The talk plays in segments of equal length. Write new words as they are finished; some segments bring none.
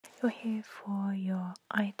You're here for your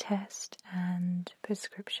eye test and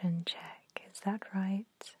prescription check, is that right?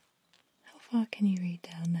 How far can you read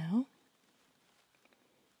down now?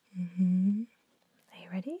 Are you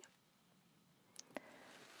ready?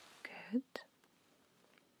 Good.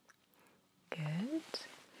 Good.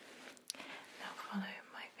 Now follow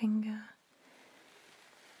my finger.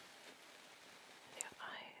 Your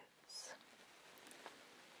eyes.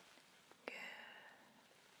 Good.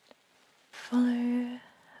 Follow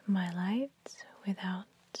my light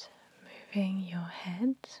without moving your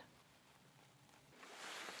head.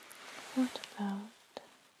 What about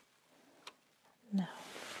now?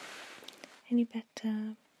 Any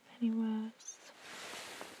better? Any worse?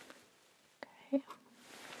 Okay.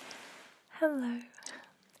 Hello.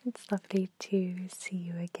 It's lovely to see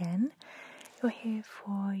you again. You're here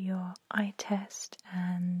for your eye test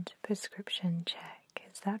and prescription check,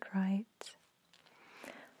 is that right?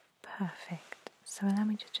 Perfect. So allow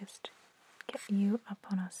me to just get you up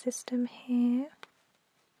on our system here.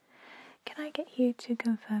 Can I get you to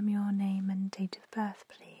confirm your name and date of birth,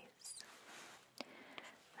 please?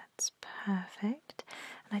 That's perfect.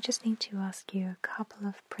 And I just need to ask you a couple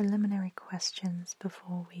of preliminary questions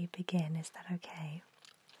before we begin. Is that okay?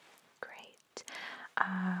 Great.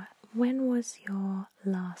 When was your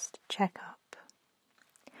last checkup?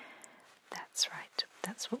 That's right.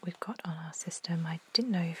 That's what we've got on our system. I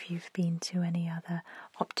didn't know if you've been to any other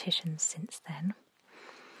opticians since then.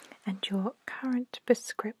 And your current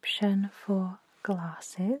prescription for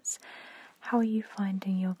glasses, how are you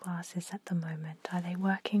finding your glasses at the moment? Are they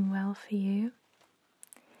working well for you?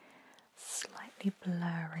 Slightly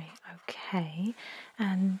blurry, okay.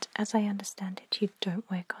 And as I understand it, you don't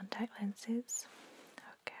wear contact lenses?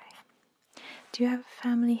 Okay. Do you have a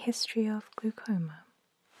family history of glaucoma?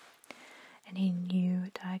 Any new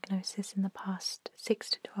diagnosis in the past 6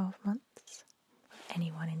 to 12 months?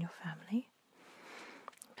 Anyone in your family?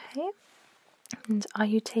 Okay. And are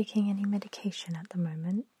you taking any medication at the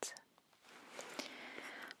moment?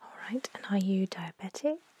 Alright, and are you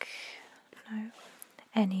diabetic? No.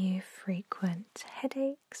 Any frequent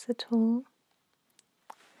headaches at all?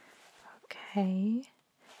 Okay.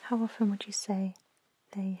 How often would you say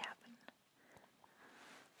they happen?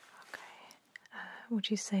 Would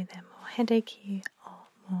you say they're more headachy or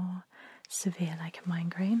more severe, like a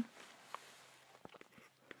migraine?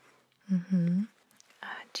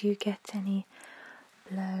 Do you get any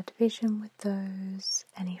blurred vision with those?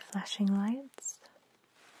 Any flashing lights?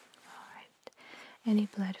 Alright. Any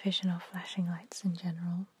blurred vision or flashing lights in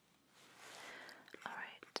general?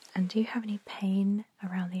 Alright. And do you have any pain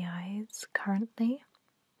around the eyes currently?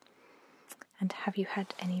 And have you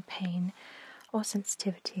had any pain or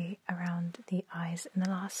sensitivity around the eyes in the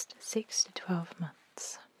last 6 to 12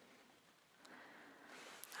 months?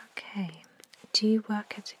 Okay. Do you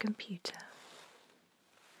work at a computer?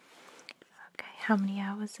 Okay. How many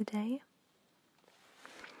hours a day?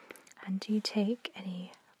 And do you take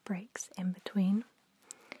any breaks in between?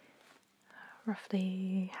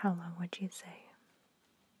 Roughly how long would you say?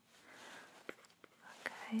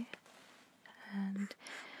 Okay. And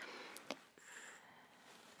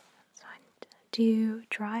do you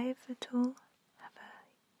drive at all? Have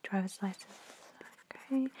a driver's license?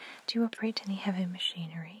 Okay. Do you operate any heavy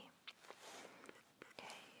machinery?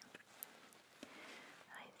 Okay.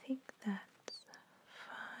 I think that's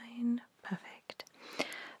fine. Perfect.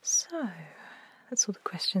 So, that's all the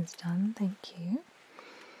questions done. Thank you.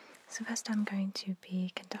 So first I'm going to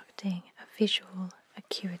be conducting a visual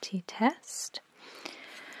acuity test.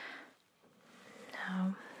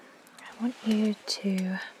 Now, I want you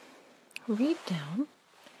to read down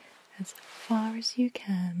as far as you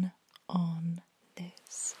can on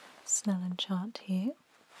this Snellen chart here.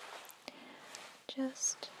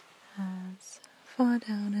 Just as far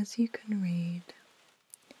down as you can read.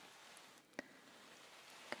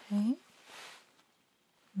 Okay.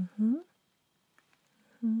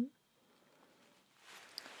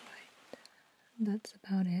 Right. That's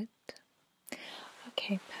about it.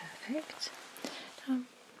 Okay, perfect.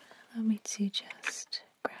 Allow me to just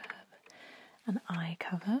grab an eye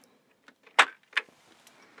cover.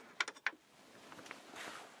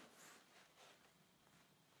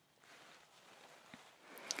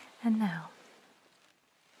 And now,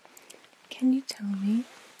 can you tell me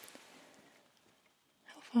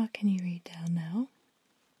how far can you read down now?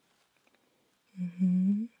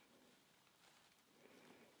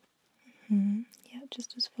 Yeah,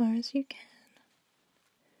 just as far as you can.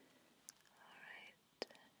 Alright,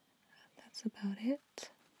 that's about it.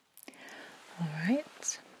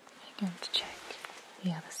 Alright, I'm going to check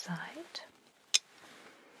the other side.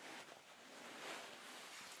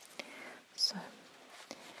 So,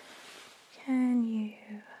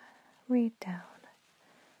 read down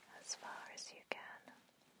as far as you can.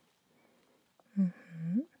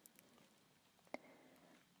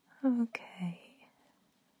 Okay.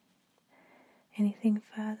 Anything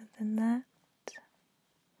further than that?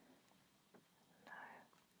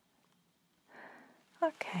 No.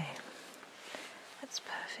 Okay. That's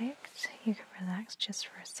perfect. You can relax just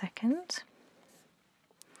for a second.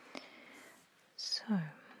 So,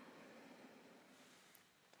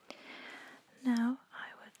 now I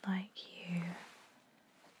would like you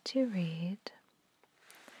to read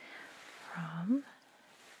from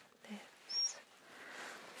this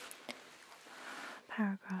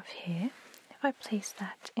paragraph here. If I place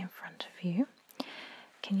that in front of you,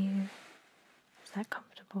 is that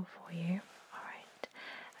comfortable for you? Alright.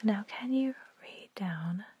 Now can you read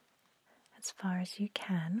down as far as you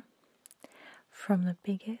can from the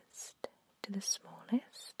biggest to the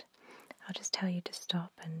smallest? I'll just tell you to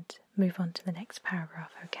stop and move on to the next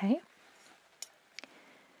paragraph, okay?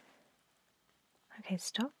 Okay,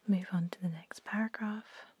 stop, move on to the next paragraph.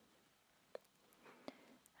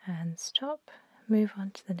 And stop, move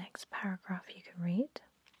on to the next paragraph you can read.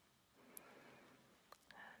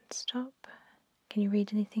 And stop. Can you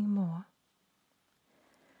read anything more?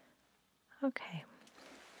 Okay.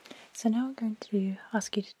 So now I'm going to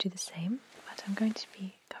ask you to do the same, but I'm going to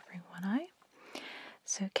be covering one eye.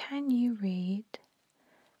 So can you read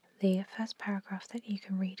the first paragraph that you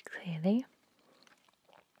can read clearly?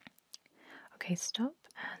 Okay, stop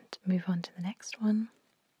and move on to the next one.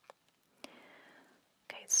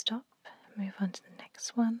 Okay, stop, move on to the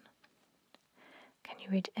next one. Can you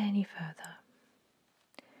read any further?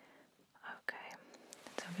 Okay,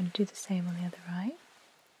 so I'm going to do the same on the other eye.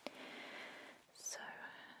 So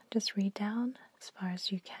just read down as far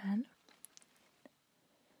as you can.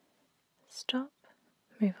 Stop,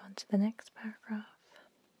 move on to the next paragraph.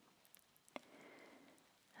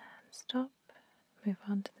 And stop, move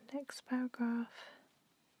on to the next paragraph.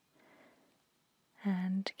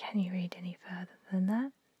 And can you read any further than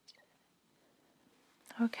that?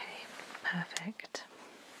 Okay, perfect.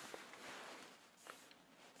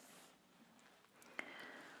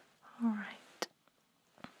 Alright.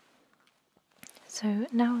 So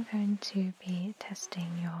now we're going to be testing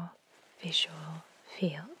your visual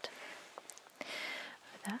field.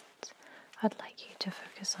 For that, I'd like you to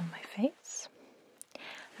focus on my face.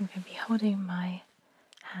 I'm going to be holding my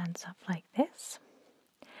hands up like this.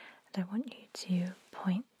 And I want you to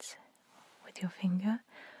point with your finger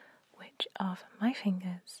which of my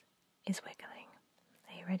fingers is wiggling.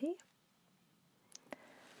 Are you ready?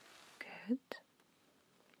 Good.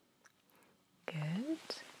 Good.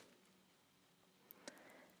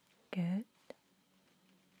 Good.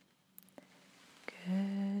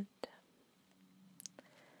 Good.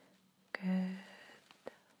 Good.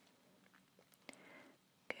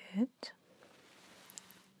 Good.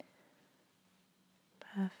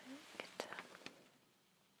 Perfect.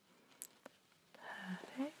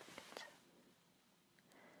 Perfect.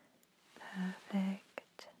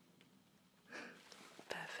 Perfect.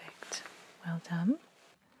 Perfect. Well done.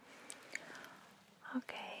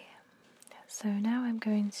 Okay, so now I'm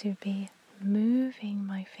going to be moving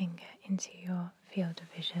my finger into your field of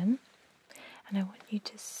vision, and I want you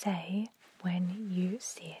to say when you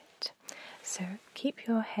see it. So keep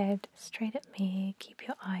your head straight at me, keep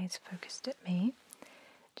your eyes focused at me.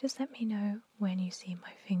 Just let me know when you see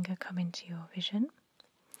my finger come into your vision.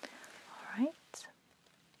 Alright.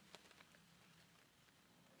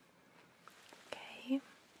 Okay.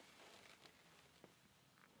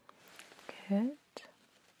 Good.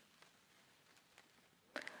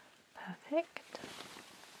 Perfect.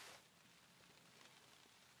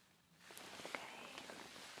 Okay.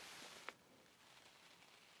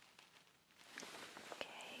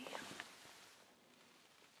 Okay.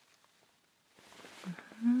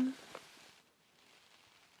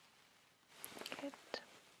 Good.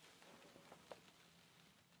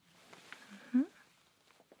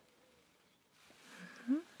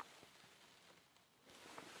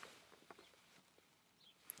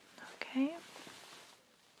 Okay.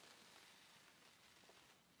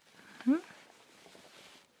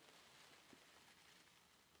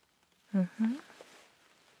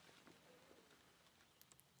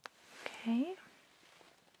 Okay.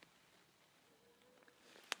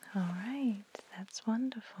 Alright, that's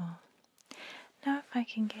wonderful. Now if I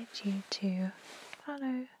can get you to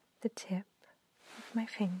follow the tip of my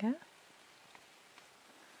finger.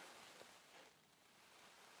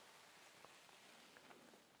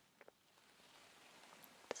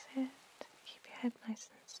 That's it. Keep your head nice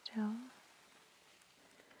and still.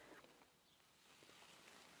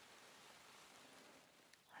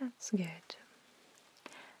 That's good.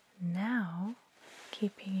 Now,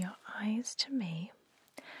 keeping your eyes to me,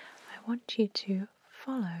 I want you to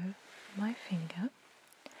follow my finger,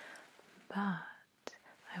 but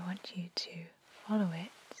I want you to follow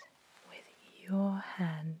it with your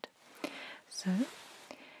hand. So,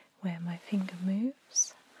 where my finger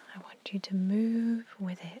moves, I want you to move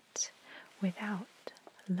with it without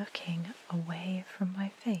looking away from my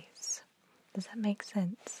face. Does that make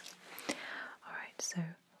sense? Alright, so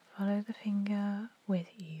follow the finger with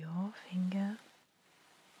your finger.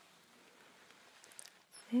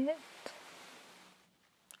 That's it.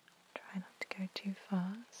 Try not to go too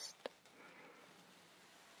fast.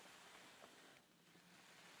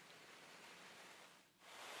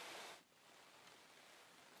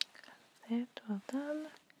 That's it, well done.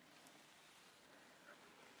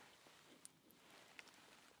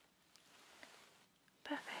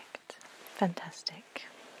 Perfect. Fantastic.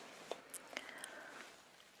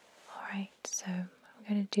 Alright, so I'm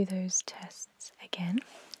going to do those tests again,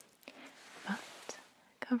 but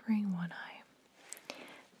covering one eye.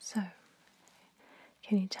 So,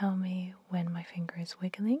 can you tell me when my finger is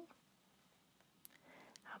wiggling?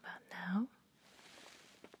 How about now?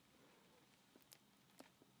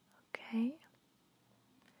 Okay.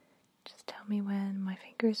 Just tell me when my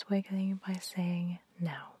finger is wiggling by saying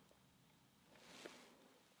now.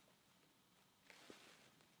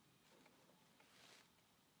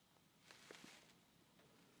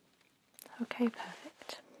 Okay,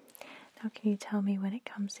 perfect. Now can you tell me when it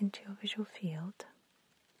comes into your visual field?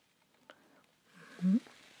 Mm-hmm.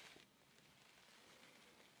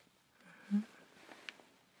 Mm-hmm.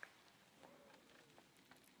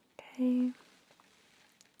 Okay.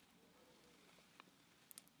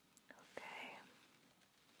 Okay.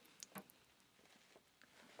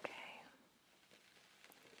 Okay.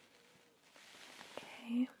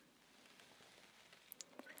 Okay.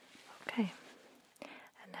 Okay.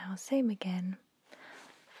 And now same again.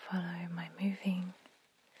 Follow my moving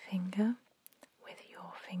finger with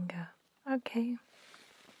your finger. Okay.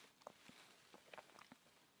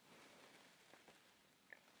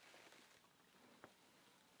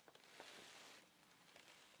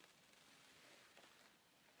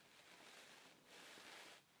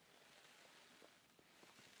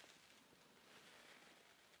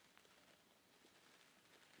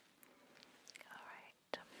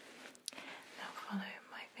 Alright. Now follow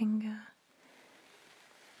my finger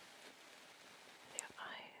with your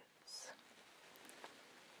eyes.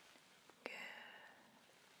 Good.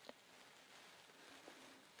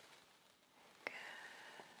 Good.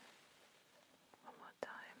 One more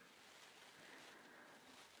time.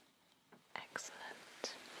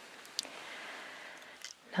 Excellent.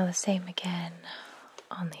 Now the same again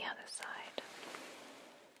on the other side.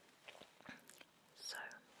 So,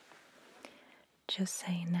 just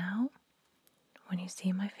say now when you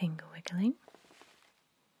see my finger wiggling.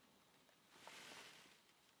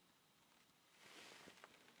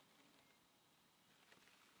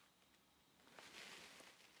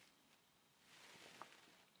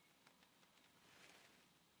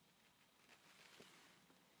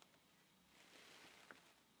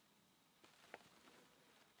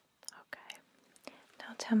 Okay.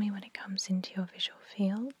 Now tell me when it comes into your visual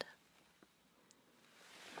field.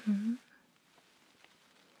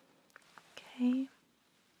 Okay.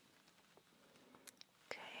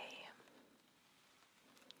 Okay.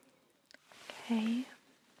 Okay.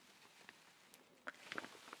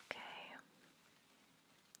 Okay.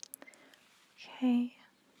 Okay.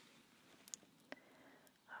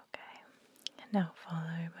 Okay. And now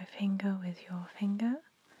follow my finger with your finger.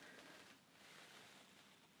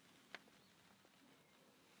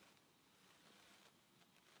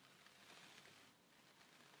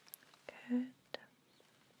 Good.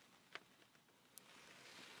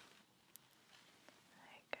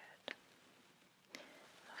 Very good.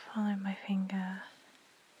 Follow my finger.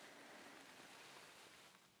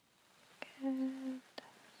 Good.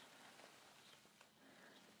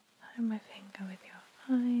 Follow my finger with your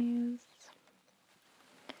eyes.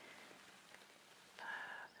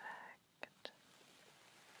 Perfect.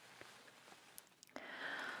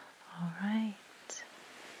 All right.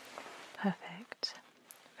 Perfect.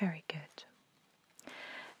 Very good.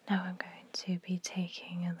 Now I'm going to be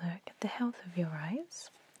taking a look at the health of your eyes.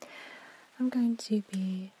 I'm going to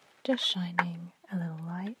be just shining a little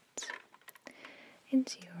light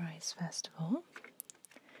into your eyes first of all,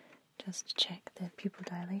 just to check the pupil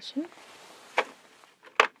dilation.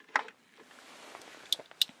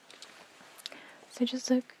 So just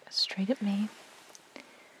look straight at me.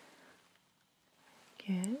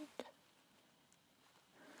 Good.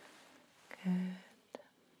 Good.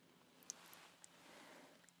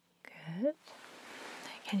 Good.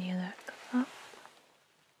 Can you look up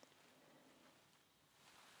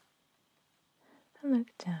and look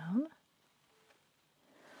down?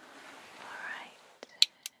 Alright,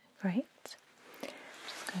 great.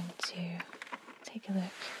 Just going to take a look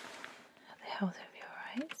at the health of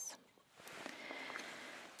your eyes.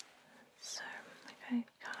 So I'm going to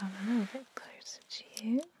come a little bit closer to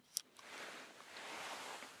you.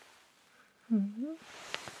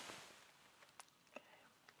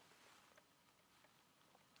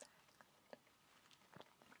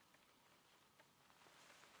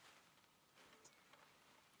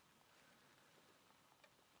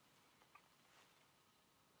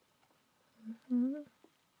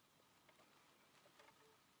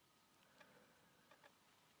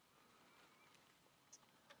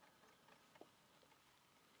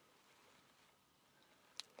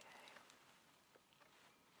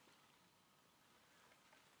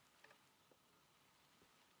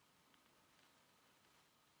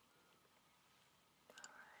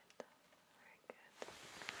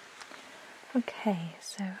 Okay,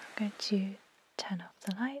 so I'm going to turn off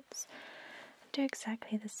the lights and do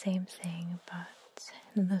exactly the same thing, but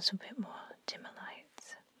in a little bit more dimmer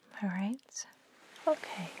lights. Alright?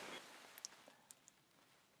 Okay.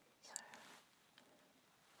 So,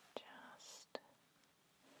 just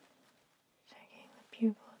checking the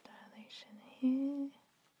pupil dilation here.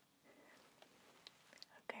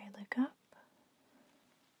 Okay, look up,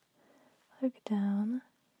 look down,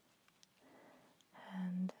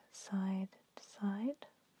 and side to side.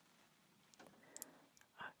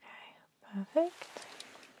 Okay, perfect.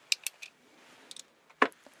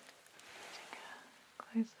 Take a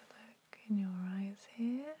closer look in your eyes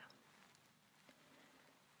here.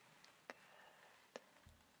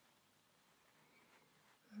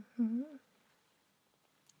 Good.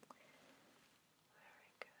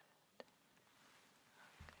 Very good.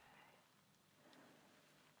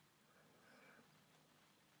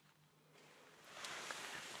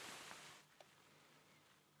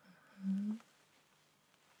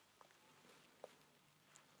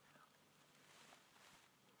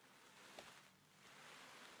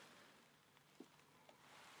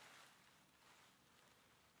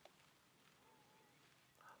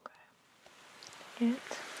 Okay. Good.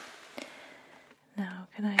 Now,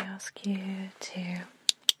 can I ask you to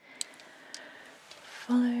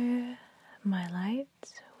follow my light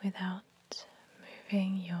without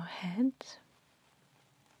moving your head?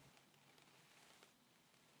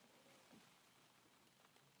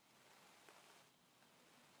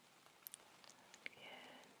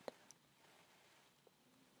 Good.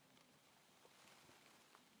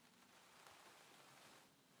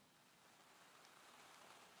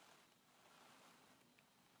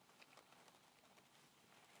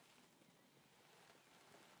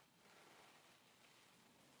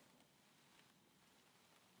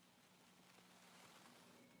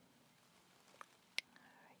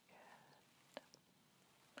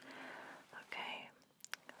 Okay,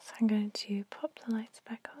 so I'm going to pop the lights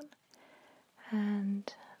back on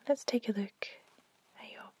and let's take a look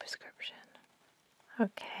at your prescription.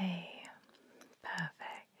 Okay,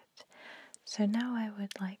 perfect. So now I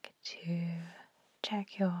would like to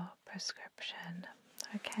check your prescription.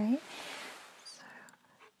 Okay, so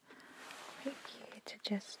I'd like you to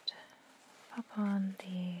just pop on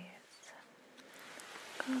these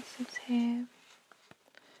glasses here.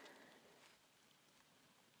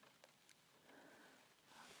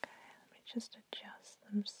 Okay, let me just adjust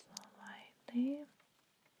them slightly.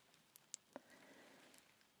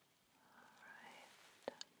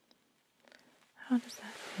 Alright. How does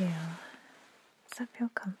that feel? Does that feel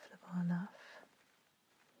comfortable enough?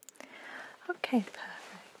 Okay,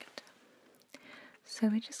 perfect. So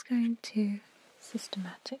we're just going to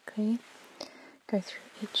systematically go through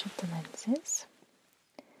each of the lenses.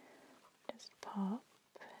 Just pop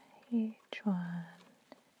each one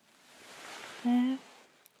there.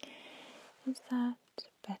 Is that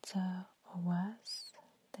better or worse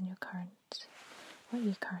than what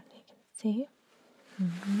you currently can see?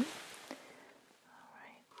 Alright.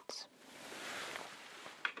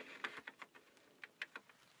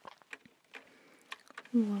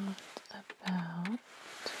 What about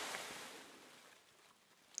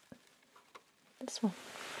this one?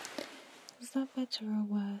 Is that better or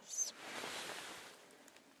worse?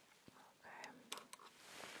 Okay.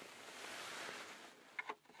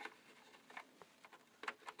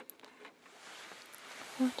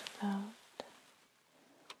 What about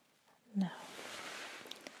now?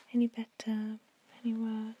 Any better? Any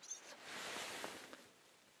worse?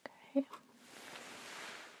 Okay.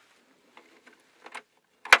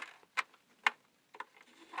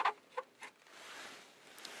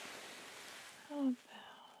 How about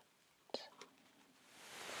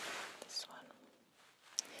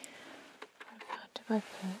I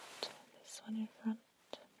put this one in front?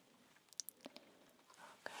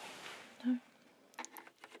 Okay, no.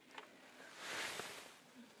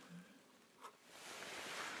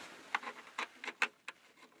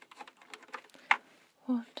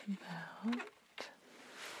 What about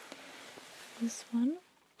this one?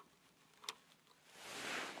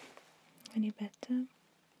 Any better?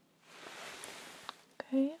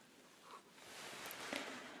 Okay.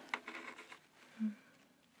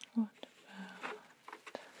 What about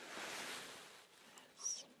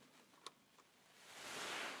this?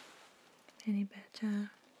 Any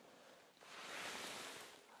better?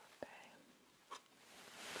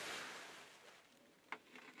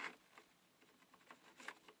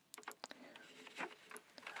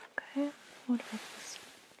 Okay, what about this?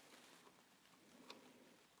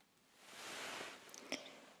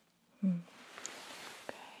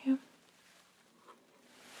 Okay.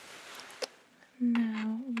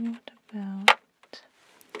 Now, what about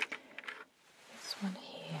this one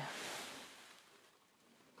here?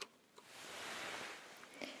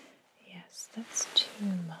 Yes, that's too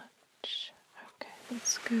much. Okay,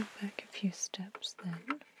 let's go back a few steps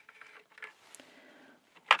then.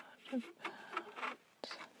 What about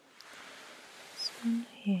this one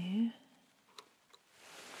here?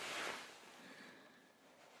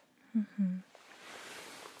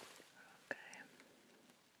 Okay.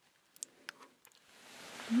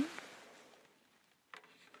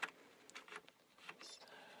 So,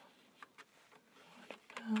 what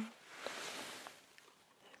about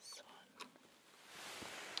this one?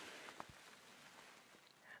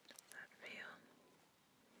 How does that feel?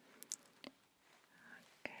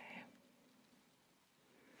 Okay.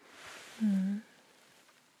 I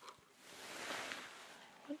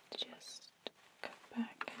would just go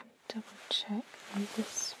back and double check on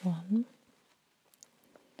this one.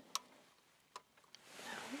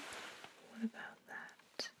 Now, what about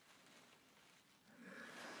that?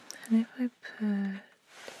 And if I put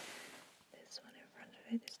this one in front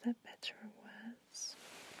of it, is that better or worse?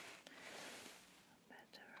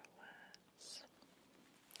 Better or worse?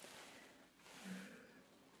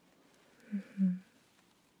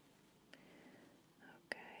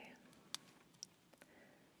 Okay.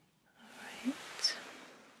 Alright.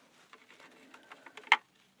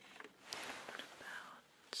 What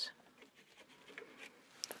about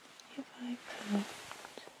if I put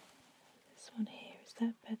this one here, is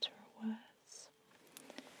that better or worse?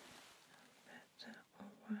 Better or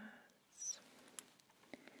worse?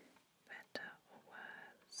 Better or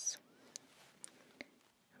worse?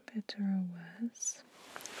 Better or worse?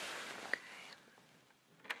 Okay.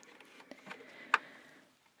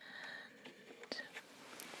 And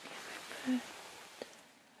if I put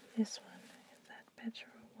this one, is that better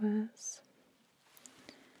or worse?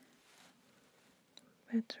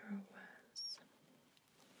 Better or worse?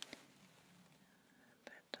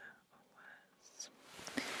 Better or worse?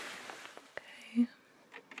 Okay.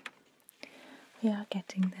 We are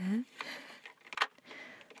getting there.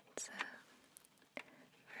 It's a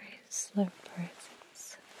very slow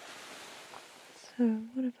process. So,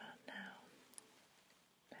 what about now?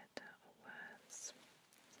 Better or worse?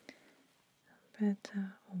 Better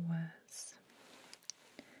or worse?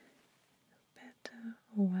 Better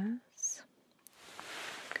or worse?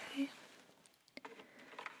 Okay.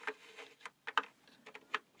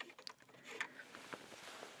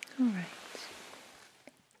 Alright.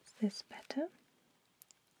 Is this better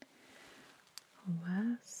or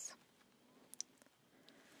worse?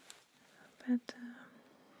 Better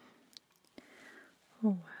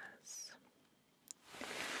or worse?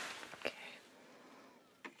 Okay.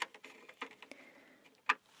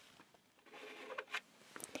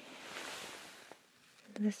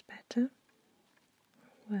 Is this better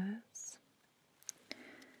or worse?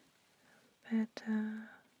 Better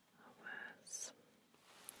or worse?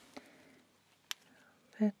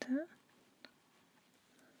 Better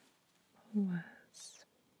or worse?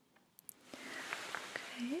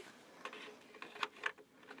 Okay.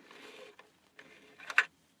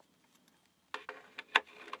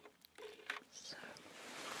 So,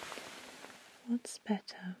 what's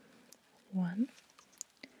better, 1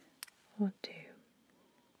 or 2?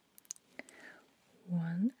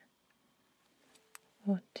 1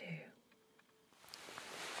 or 2?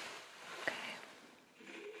 Okay.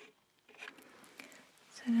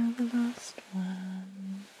 So now the last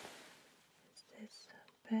one. Is this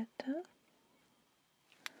better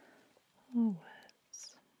or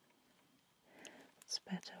worse? It's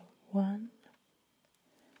better, 1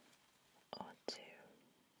 or 2?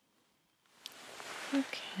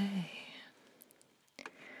 Okay.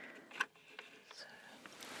 So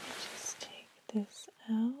just take this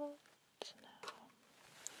out now.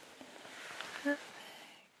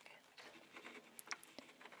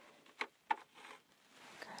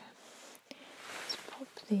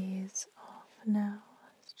 these off now.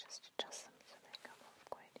 Let's just adjust them so they come off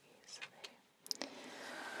quite easily.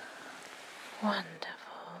 Wonderful.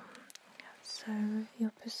 So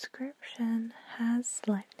your prescription has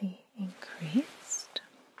slightly increased,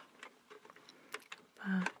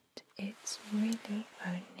 but it's really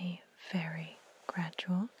only very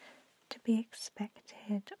gradual, to be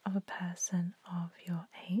expected of a person of your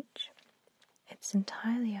age. It's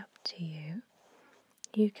entirely up to you.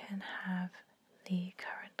 You can have the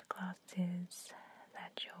current glasses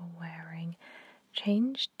that you're wearing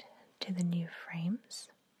changed to the new frames.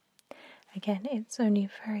 Again, it's only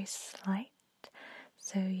very slight,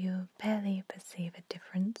 so you'll barely perceive a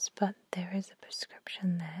difference, but there is a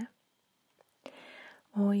prescription there.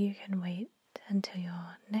 Or you can wait until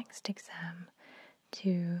your next exam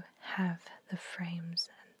to have the frames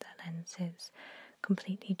and the lenses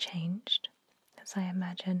completely changed, as I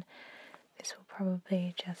imagine this will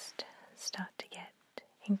probably just start to get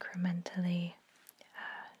incrementally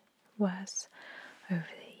worse over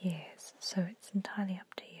the years, so it's entirely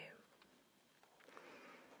up to you.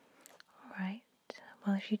 Alright,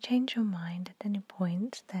 well, if you change your mind at any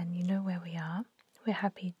point, then you know where we are. We're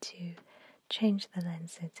happy to change the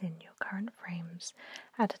lenses in your current frames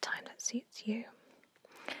at a time that suits you.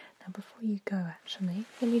 Now, before you go, actually,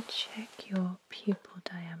 let me check your pupil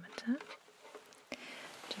diameter,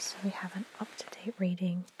 just so we have an up-to-date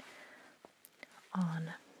reading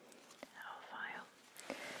on our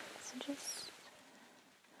file. So just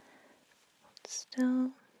hold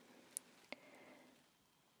still.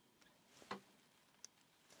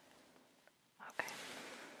 Okay,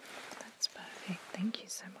 that's perfect. Thank you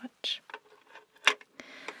so much.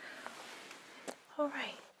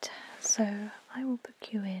 Alright, so I will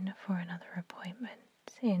book you in for another appointment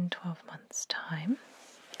in 12 months' time.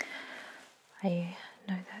 I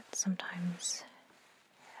know that sometimes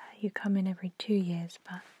you come in every 2 years,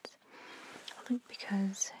 but I think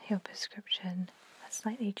because your prescription has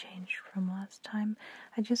slightly changed from last time,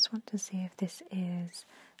 I just want to see if this is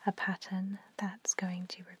a pattern that's going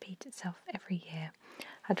to repeat itself every year.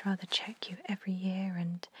 I'd rather check you every year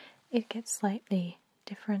and it gets slightly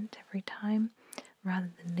different every time,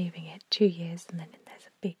 rather than leaving it 2 years and then there's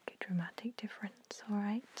a big dramatic difference.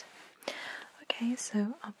 Alright? Okay,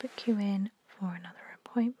 so I'll book you in for another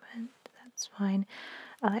appointment. That's fine.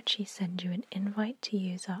 I'll actually send you an invite to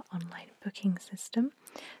use our online booking system,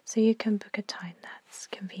 so you can book a time that's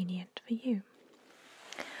convenient for you.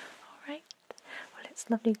 Alright, well, it's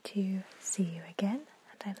lovely to see you again,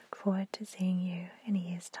 and I look forward to seeing you in a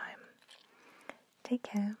year's time. Take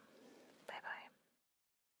care.